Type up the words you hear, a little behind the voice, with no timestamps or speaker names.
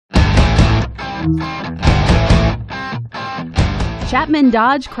Chapman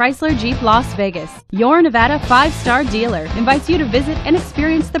Dodge Chrysler Jeep Las Vegas, your Nevada 5-star dealer, invites you to visit and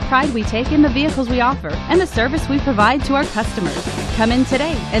experience the pride we take in the vehicles we offer and the service we provide to our customers. Come in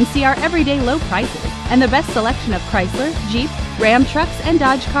today and see our everyday low prices and the best selection of Chrysler, Jeep, Ram trucks, and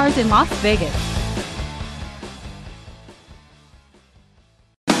Dodge cars in Las Vegas.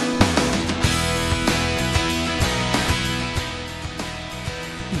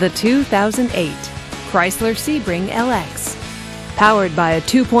 The 2008 Chrysler Sebring LX. Powered by a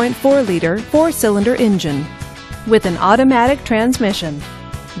 2.4-liter 4-cylinder engine with an automatic transmission.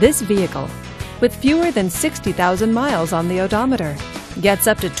 This vehicle, with fewer than 60,000 miles on the odometer, gets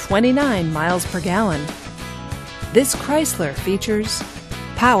up to 29 miles per gallon. This Chrysler features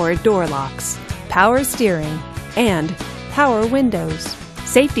power door locks, power steering, and power windows.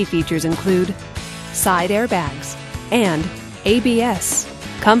 Safety features include side airbags and ABS.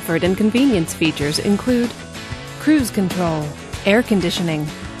 Comfort and convenience features include cruise control, air conditioning,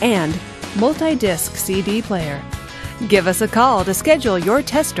 and multi-disc CD player. Give us a call to schedule your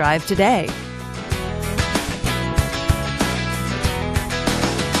test drive today.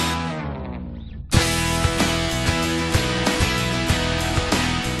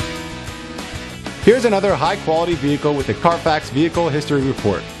 Here's another high-quality vehicle with the Carfax Vehicle History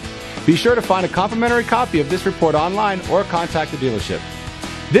Report. Be sure to find a complimentary copy of this report online or contact the dealership.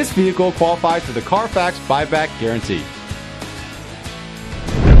 This vehicle qualifies for the Carfax Buyback Guarantee.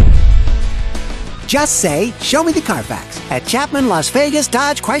 Just say, "Show me the Carfax" at Chapman Las Vegas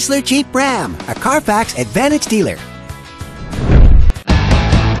Dodge Chrysler Jeep Ram, a Carfax Advantage dealer.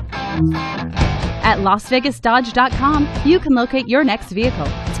 At LasVegasDodge.com, you can locate your next vehicle,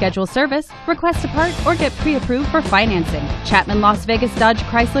 schedule service, request a part, or get pre-approved for financing. Chapman Las Vegas Dodge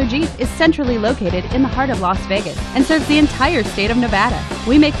Chrysler Jeep is centrally located in the heart of Las Vegas and serves the entire state of Nevada.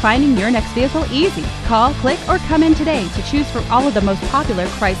 We make finding your next vehicle easy. Call, click, or come in today to choose from all of the most popular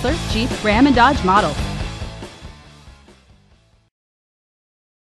Chrysler, Jeep, Ram, and Dodge models.